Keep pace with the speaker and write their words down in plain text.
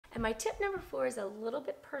And my tip number 4 is a little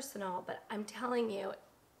bit personal, but I'm telling you,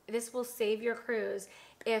 this will save your cruise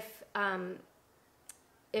if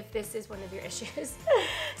this is one of your issues.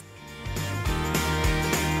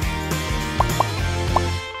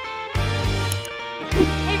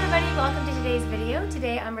 Hey everybody, welcome to today's video.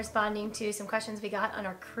 Today I'm responding to some questions we got on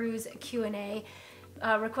our cruise Q&A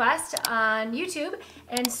request on YouTube,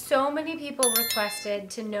 and so many people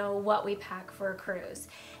requested to know what we pack for a cruise.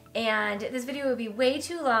 And this video would be way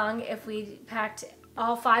too long if we packed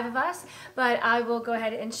all 5 of us, but I will go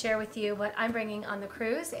ahead and share with you what I'm bringing on the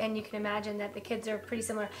cruise, and you can imagine that the kids are pretty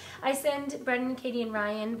similar. I send Brennan, Katie, and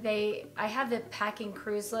Ryan, I have the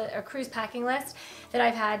cruise packing list that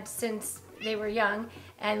I've had since they were young,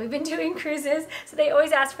 and we've been doing cruises, so they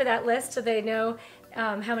always ask for that list so they know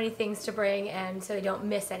how many things to bring and so they don't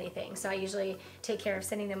miss anything. So I usually take care of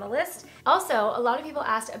sending them a list. Also, a lot of people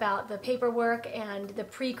asked about the paperwork and the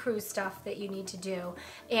pre-cruise stuff that you need to do.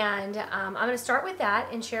 And I'm going to start with that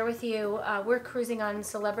and share with you, we're cruising on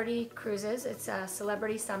Celebrity Cruises. It's a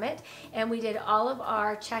Celebrity Summit, and we did all of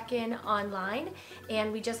our check-in online,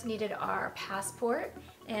 and we just needed our passport,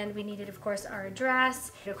 and we needed, of course, our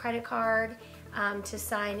address, a credit card to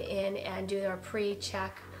sign in and do our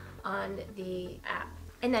pre-check on the app.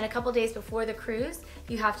 And then a couple days before the cruise,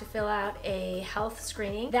 you have to fill out a health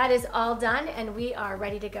screening. That is all done, and we are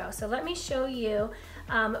ready to go. So let me show you.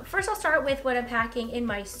 First, I'll start with what I'm packing in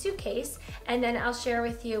my suitcase, and then I'll share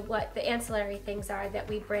with you what the ancillary things are that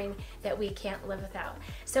we bring that we can't live without.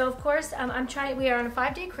 So of course, we are on a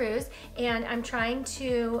 5-day cruise, and I'm trying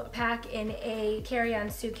to pack in a carry-on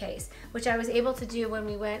suitcase, which I was able to do when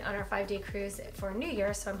we went on our 5-day cruise for New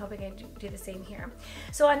Year, so I'm hoping I do the same here.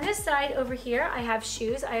 So on this side over here, I have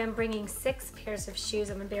shoes. I am bringing 6 pairs of shoes,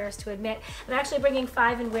 I'm embarrassed to admit. I'm actually bringing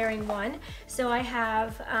 5 and wearing 1. So I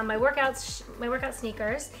have my workout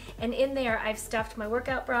sneakers, and in there I've stuffed my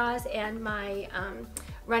workout bras and my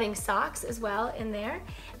running socks as well in there.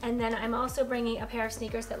 And then I'm also bringing a pair of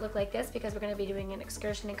sneakers that look like this because we're going to be doing an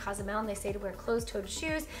excursion in Cozumel, and they say to wear closed-toed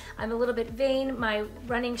shoes. I'm a little bit vain. My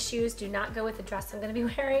running shoes do not go with the dress I'm going to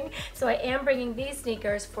be wearing, so I am bringing these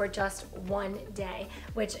sneakers for just 1 day,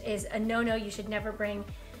 which is a no-no. You should never bring,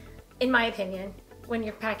 in my opinion, when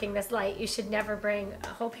you're packing this light, you should never bring a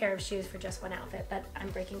whole pair of shoes for just 1 outfit, but I'm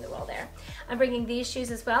breaking the rule there. I'm bringing these shoes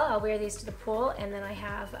as well. I'll wear these to the pool, and then I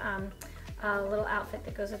have a little outfit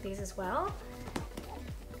that goes with these as well.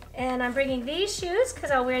 And I'm bringing these shoes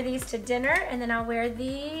because I'll wear these to dinner, and then I'll wear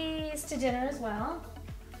these to dinner as well.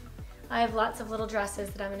 I have lots of little dresses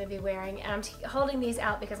that I'm going to be wearing, and I'm holding these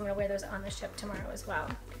out because I'm going to wear those on the ship tomorrow as well.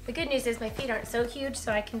 The good news is my feet aren't so huge,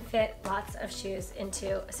 so I can fit lots of shoes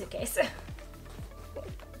into a suitcase.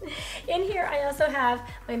 In here I also have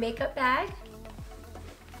my makeup bag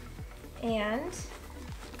and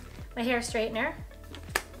my hair straightener,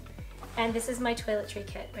 and this is my toiletry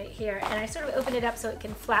kit right here, and I sort of open it up so it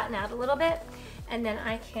can flatten out a little bit, and then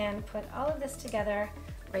I can put all of this together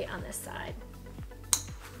right on this side.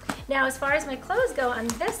 Now, as far as my clothes go on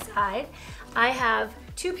this side, I have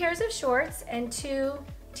 2 pairs of shorts and 2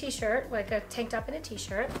 t-shirt, like a tank top and a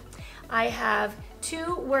t-shirt. I have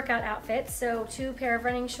 2 workout outfits, so 2 pair of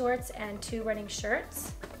running shorts and 2 running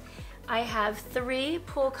shirts. I have 3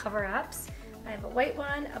 pool cover-ups. I have a white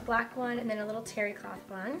one, a black one, and then a little terry cloth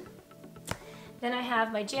one. Then I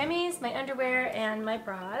have my jammies, my underwear, and my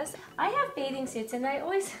bras. I have bathing suits, and I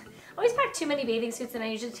always pack too many bathing suits, and I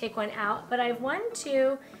usually take one out, but I have 1,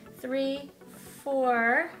 2, 3,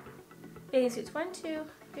 4 bathing suits. 1, 2,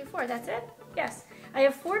 3, 4, that's it? Yes. I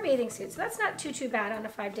have 4 bathing suits, so that's not too bad on a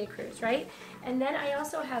 5-day cruise, right? And then I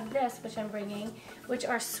also have this, which I'm bringing, which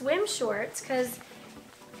are swim shorts, because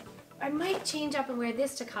I might change up and wear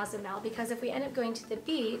this to Cozumel, because if we end up going to the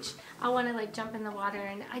beach, I'll want to like jump in the water,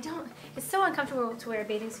 and it's so uncomfortable to wear a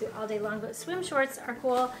bathing suit all day long, but swim shorts are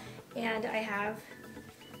cool, and I have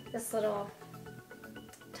this little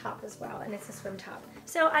top as well, and it's a swim top.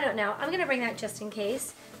 So I don't know, I'm going to bring that just in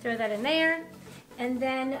case, throw that in there. And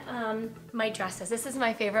then my dresses. This is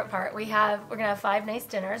my favorite part. We're gonna have 5 nice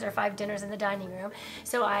dinners, or 5 dinners in the dining room.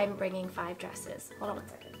 So I'm bringing 5 dresses. Hold on 1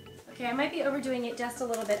 second. Okay, I might be overdoing it just a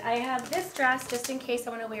little bit. I have this dress just in case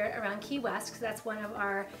I want to wear it around Key West, because that's one of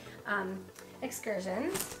our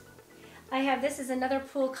excursions. I have, this is another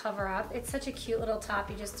pool cover up. It's such a cute little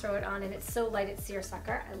top. You just throw it on, and it's so light it's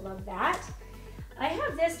seersucker. I love that. I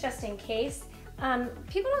have this just in case.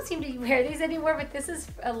 People don't seem to wear these anymore, but this is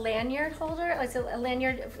a lanyard holder. It's a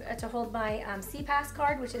lanyard to hold my CPass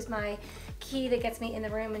card, which is my key that gets me in the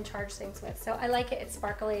room and charge things with. So I like it. It's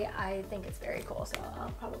sparkly. I think it's very cool, so I'll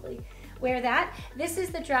probably wear that. This is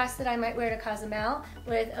the dress that I might wear to Cozumel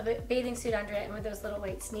with a bathing suit under it and with those little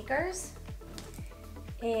white sneakers.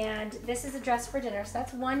 And this is a dress for dinner, so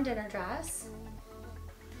that's one dinner dress.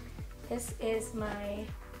 This is my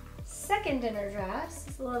second dinner dress.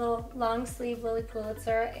 It's a little long sleeve Lily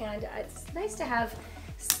Pulitzer, and it's nice to have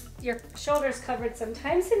your shoulders covered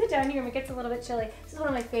sometimes in the dining room. It gets a little bit chilly. This is one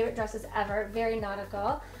of my favorite dresses ever, very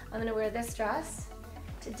nautical. I'm gonna wear this dress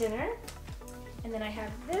to dinner. And then I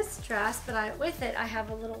have this dress, but with it I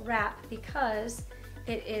have a little wrap because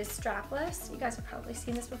it is strapless. You guys have probably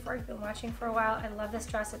seen this before. You've been watching for a while. I love this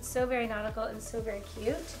dress. It's so very nautical and so very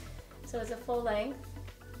cute. So it's a full length.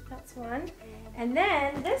 That's one. And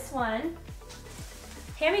then this one,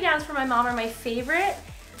 hand-me-downs from my mom are my favorite.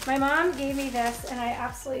 My mom gave me this and I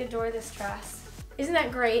absolutely adore this dress. Isn't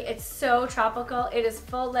that great? It's so tropical. It is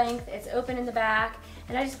full length. It's open in the back.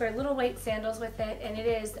 And I just wear little white sandals with it, and it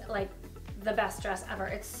is like the best dress ever.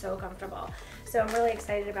 It's so comfortable. So I'm really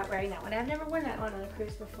excited about wearing that one. I've never worn that one on a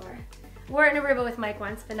cruise before. Wore it in Aruba with Mike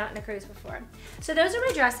once, but not in a cruise before. So those are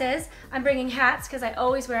my dresses. I'm bringing hats because I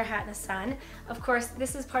always wear a hat in the sun. Of course,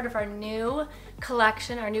 this is part of our new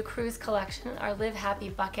collection, our new cruise collection, our Live Happy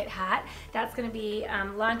bucket hat. That's gonna be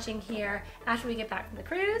launching here after we get back from the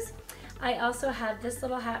cruise. I also have this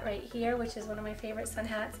little hat right here, which is one of my favorite sun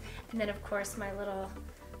hats. And then of course my little,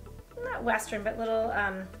 not Western, but little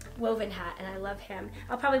woven hat, and I love him.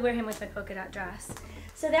 I'll probably wear him with my polka dot dress.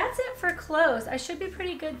 So that's it for clothes. I should be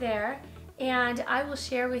pretty good there, and I will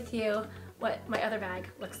share with you what my other bag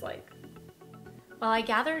looks like. Well, I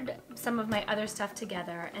gathered some of my other stuff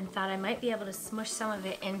together and thought I might be able to smush some of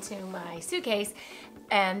it into my suitcase,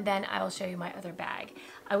 and then I will show you my other bag.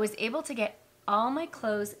 I was able to get all my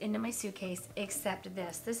clothes into my suitcase except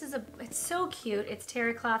this. This is it's so cute. It's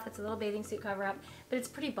terry cloth. It's a little bathing suit cover up, but it's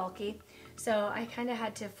pretty bulky. So I kind of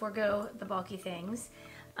had to forego the bulky things.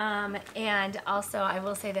 And also I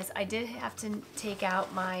will say this, I did have to take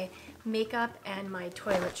out my makeup and my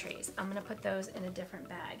toiletries. I'm gonna put those in a different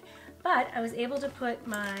bag. But I was able to put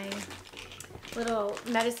my little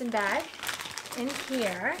medicine bag in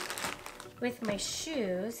here with my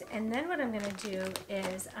shoes, and then what I'm gonna do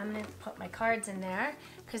is I'm gonna put my cards in there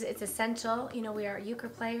because it's essential. You know, we are euchre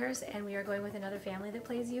players and we are going with another family that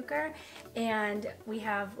plays euchre, and we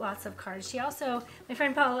have lots of cards. My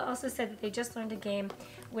friend Paula also said that they just learned a game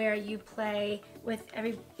where you play with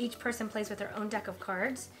each person plays with their own deck of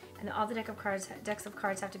cards, and all the decks of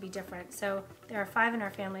cards have to be different. So there are 5 in our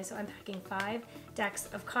family, so I'm packing 5 decks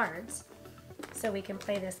of cards so we can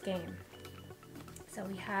play this game. So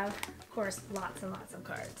we have, of course, lots and lots of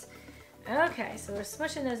cards. Okay, so we're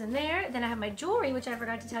smushing those in there. Then I have my jewelry, which I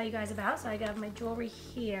forgot to tell you guys about. So I got my jewelry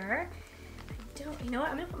here. You know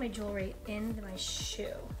what? I'm gonna put my jewelry in my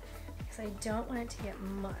shoe because I don't want it to get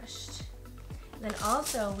mushed. And then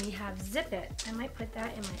also we have Zip It. I might put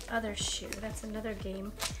that in my other shoe. That's another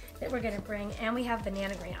game that we're gonna bring. And we have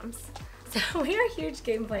bananagrams. So we are huge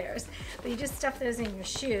game players. But you just stuff those in your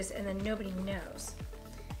shoes and then nobody knows.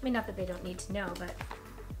 I mean, not that they don't need to know, but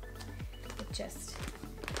it just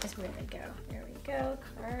is where they go. There we go.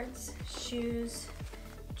 Cards, shoes,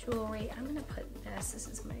 jewelry. I'm gonna put this. This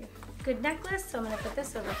is my good necklace, so I'm gonna put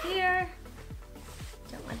this over here.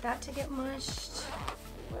 Don't want that to get mushed.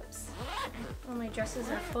 Whoops. All my dresses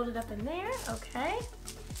are folded up in there. Okay.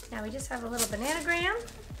 Now we just have a little bananagram.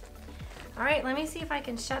 All right, let me see if I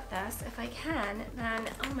can shut this. If I can, then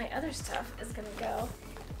all my other stuff is gonna go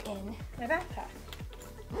in my backpack.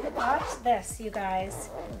 Watch this, you guys.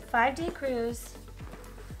 5-day cruise,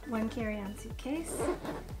 1 carry-on suitcase,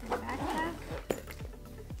 and a backpack.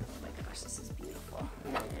 Oh my gosh, this is beautiful.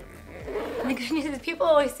 And the good news is people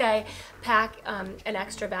always say pack an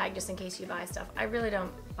extra bag just in case you buy stuff. I really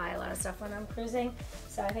don't buy a lot of stuff when I'm cruising,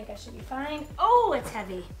 so I think I should be fine. Oh, it's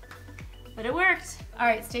heavy, but it worked. All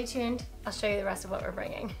right, stay tuned. I'll show you the rest of what we're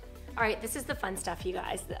bringing. All right, this is the fun stuff, you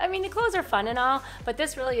guys. I mean, the clothes are fun and all, but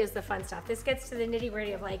this really is the fun stuff. This gets to the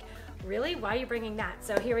nitty-gritty of like, really? Why are you bringing that?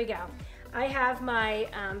 So here we go. I have my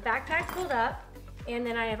backpack pulled up, and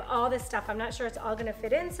then I have all this stuff. I'm not sure it's all gonna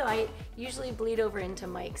fit in, so I usually bleed over into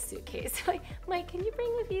Mike's suitcase. Like, Mike, can you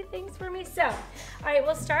bring a few things for me? So, all right,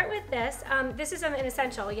 we'll start with this. This is an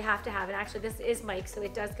essential, you have to have it. Actually, this is Mike's, so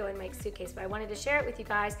it does go in Mike's suitcase, but I wanted to share it with you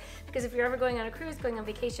guys because if you're ever going on a cruise, going on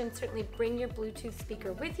vacation, certainly bring your Bluetooth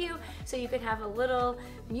speaker with you so you can have a little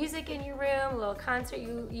music in your room, a little concert.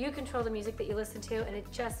 You control the music that you listen to, and it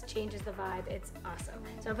just changes the vibe. It's awesome.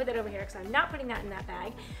 So I'll put that over here because I'm not putting that in that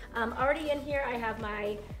bag. Already in here, I have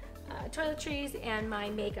my toiletries and my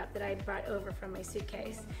makeup that I brought over from my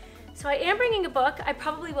suitcase. So I am bringing a book. I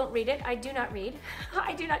probably won't read it. I do not read.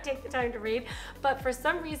 I do not take the time to read, but for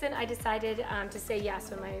some reason I decided to say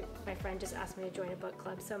yes when my friend just asked me to join a book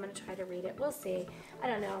club, so I'm gonna try to read it. We'll see. I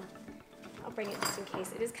don't know. I'll bring it just in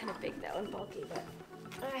case. It is kind of big though and bulky, but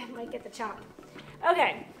I might get the chop.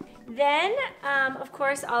 Okay, then of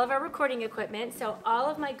course all of our recording equipment. So all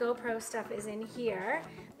of my GoPro stuff is in here.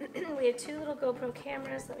 We have 2 little GoPro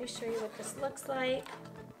cameras. Let me show you what this looks like.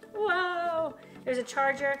 Whoa! There's a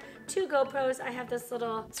charger, 2 GoPros. I have this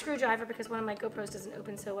little screwdriver because one of my GoPros doesn't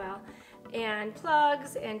open so well. And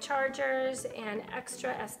plugs and chargers and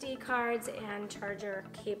extra SD cards and charger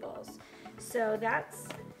cables. So that's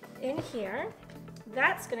in here.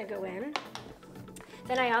 That's gonna go in.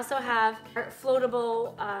 Then I also have a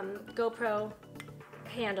floatable GoPro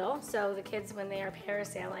handle, so the kids, when they are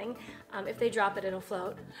parasailing, if they drop it, it'll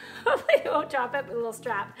float. Hopefully they won't drop it with a little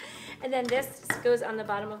strap. And then this goes on the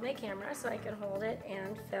bottom of my camera so I can hold it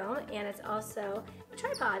and film, and it's also a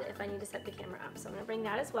tripod if I need to set the camera up. So I'm gonna bring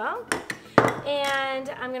that as well. And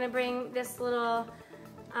I'm gonna bring this little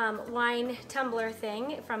wine tumbler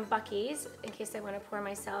thing from Buc-ee's in case I want to pour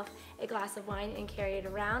myself a glass of wine and carry it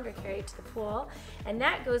around or carry it to the pool, and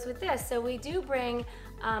that goes with this. So we do bring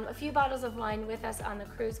a few bottles of wine with us on the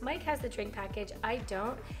cruise. Mike has the drink package. I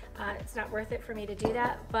don't. It's not worth it for me to do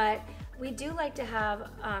that, but we do like to have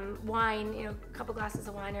wine, you know, a couple glasses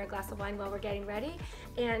of wine or a glass of wine while we're getting ready,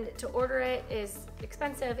 and to order it is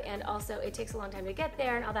expensive, and also it takes a long time to get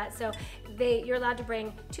there and all that. So you're allowed to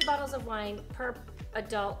bring 2 bottles of wine per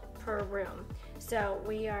adult per room. So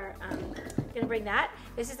we are gonna bring that.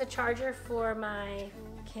 This is the charger for my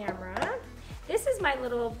camera. This is my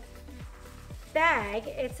little bag.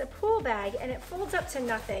 It's a pool bag and it folds up to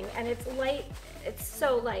nothing, and it's light. It's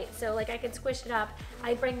so light, so like I can squish it up.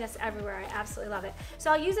 I bring this everywhere. I absolutely love it.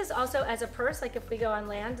 So I'll use this also as a purse, like if we go on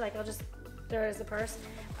land, like I'll just throw it as a purse,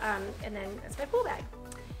 and then it's my pool bag.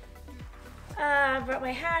 Brought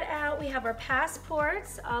my hat out. We have our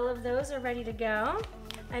passports. All of those are ready to go.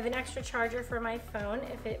 I have an extra charger for my phone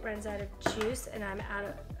if it runs out of juice and I'm out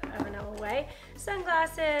of an way.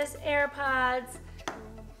 Sunglasses, AirPods,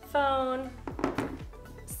 phone,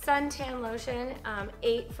 suntan lotion,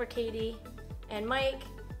 8 for Katie and Mike,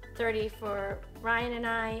 30 for Ryan and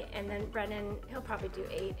I, and then Brennan, he'll probably do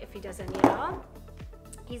 8 if he doesn't need it all.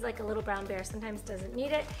 He's like a little brown bear, sometimes doesn't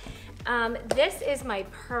need it. This is my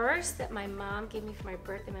purse that my mom gave me for my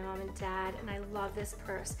birthday, my mom and dad, and I love this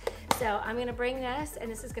purse. So I'm gonna bring this, and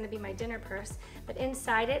this is gonna be my dinner purse, but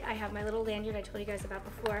inside it I have my little lanyard I told you guys about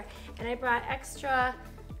before, and I brought extra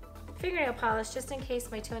fingernail polish just in case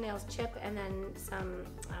my toenails chip, and then some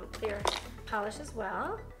clear polish as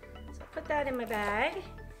well. So I'll put that in my bag.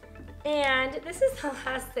 And this is the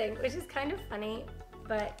last thing, which is kind of funny,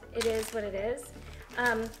 but it is what it is.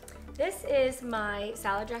 This is my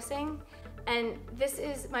salad dressing, and this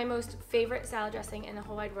is my most favorite salad dressing in the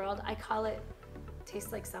whole wide world. I call it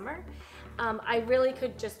tastes like summer. I really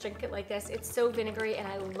could just drink it like this. It's so vinegary, and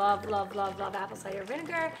I love, love, love, love apple cider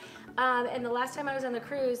vinegar. And the last time I was on the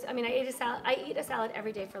cruise, I mean, I eat a salad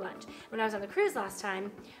every day for lunch. When I was on the cruise last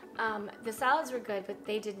time, the salads were good, but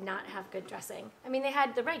they did not have good dressing. I mean, they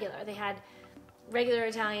had the regular. They had regular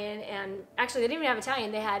Italian, and actually they didn't even have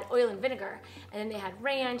Italian. They had oil and vinegar, and then they had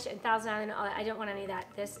ranch and Thousand Island and all that. I don't want any of that.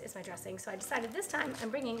 This is my dressing. So I decided this time I'm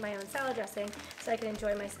bringing my own salad dressing so I can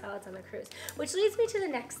enjoy my salads on the cruise. Which leads me to the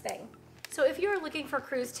next thing. So if you're looking for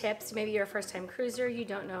cruise tips, maybe you're a first-time cruiser, you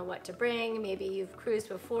don't know what to bring, maybe you've cruised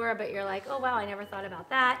before, but you're like, oh wow, I never thought about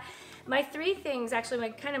that. My 3 things, actually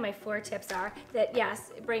my 4 tips are that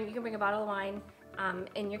yes, you can bring a bottle of wine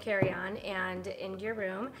in your carry-on and in your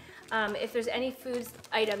room. If there's any food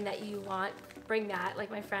item that you want, bring that. Like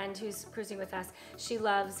my friend who's cruising with us, she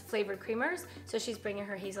loves flavored creamers, so she's bringing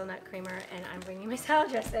her hazelnut creamer, and I'm bringing my salad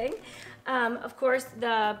dressing. Of course,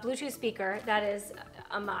 the Bluetooth speaker, that is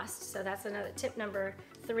a must, so that's another tip number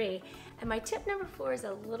 3. And my tip number 4 is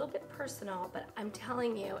a little bit personal, but I'm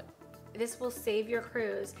telling you, this will save your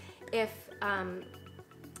cruise if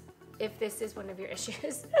this is one of your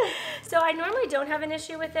issues. So I normally don't have an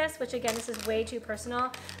issue with this, which again, this is way too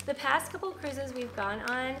personal. The past couple cruises we've gone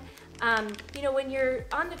on, you know, when you're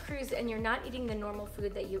on the cruise and you're not eating the normal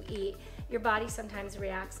food that you eat, your body sometimes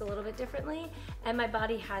reacts a little bit differently, and my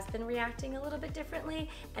body has been reacting a little bit differently,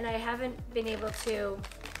 and I haven't been able to,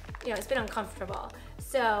 you know, it's been uncomfortable.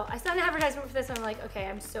 So I saw an advertisement for this, and I'm like, okay,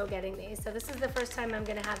 I'm so getting these. So this is the first time I'm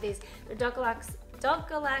gonna have these. They're Donnellys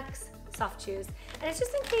soft chews, and it's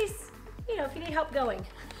just in case, you know, if you need help going.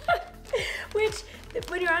 Which,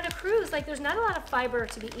 when you're on a cruise, like, there's not a lot of fiber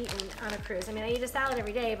to be eaten on a cruise. I mean, I eat a salad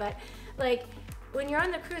every day, but like, when you're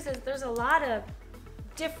on the cruises, there's a lot of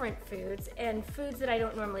different foods and foods that I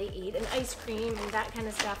don't normally eat, and ice cream and that kind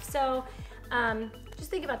of stuff. So just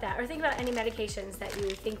think about that, or think about any medications that you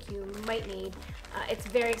think you might need. It's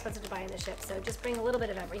very expensive to buy on the ship, so just bring a little bit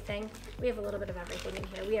of everything. We have a little bit of everything in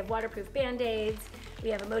here. We have waterproof Band-Aids, we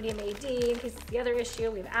have Imodium AD in case it's the other issue,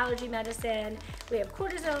 we have allergy medicine, we have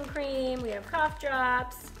cortisone cream, we have cough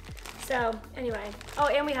drops. So anyway, oh,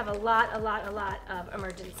 and we have a lot of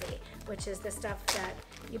emergency, which is the stuff that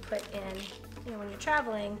you put in, when you're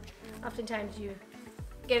traveling. Oftentimes you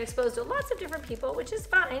get exposed to lots of different people, which is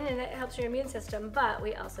fine, and it helps your immune system, but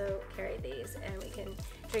we also carry these, and we can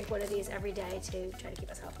drink one of these every day to try to keep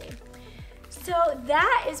us healthy. So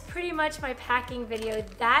that is pretty much my packing video.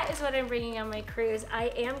 That is what I'm bringing on my cruise. I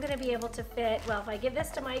am gonna be able to fit, well, if I give this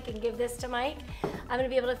to Mike and give this to Mike, I'm gonna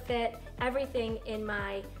be able to fit everything in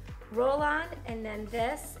my roll-on, and then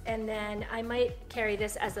this, and then I might carry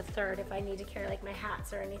this as a third if I need to carry like my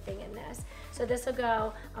hats or anything in this. So this will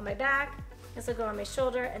go on my back, this will go on my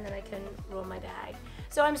shoulder, and then I can roll my bag.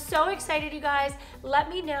 So I'm so excited, you guys. Let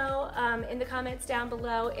me know in the comments down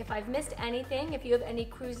below if I've missed anything, if you have any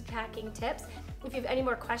cruise packing tips, if you have any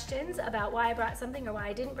more questions about why I brought something or why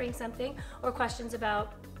I didn't bring something, or questions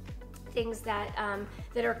about things that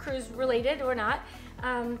that are cruise related or not.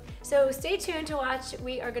 So stay tuned to watch.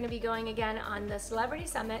 We are going to be going again on the Celebrity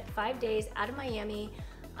Summit, 5 days out of Miami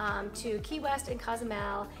to Key West and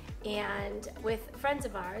Cozumel, and with friends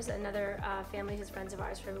of ours, another family who's friends of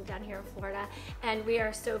ours from down here in Florida, and we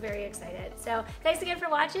are so very excited. So thanks again for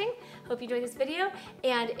watching. Hope you enjoyed this video,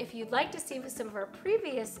 and if you'd like to see some of our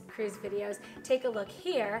previous cruise videos, take a look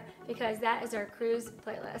here, because that is our cruise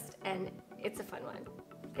playlist, and it's a fun one.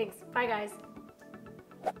 Thanks. Bye, guys.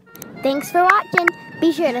 Thanks for watching.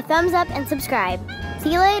 Be sure to thumbs up and subscribe.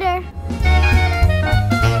 See you later.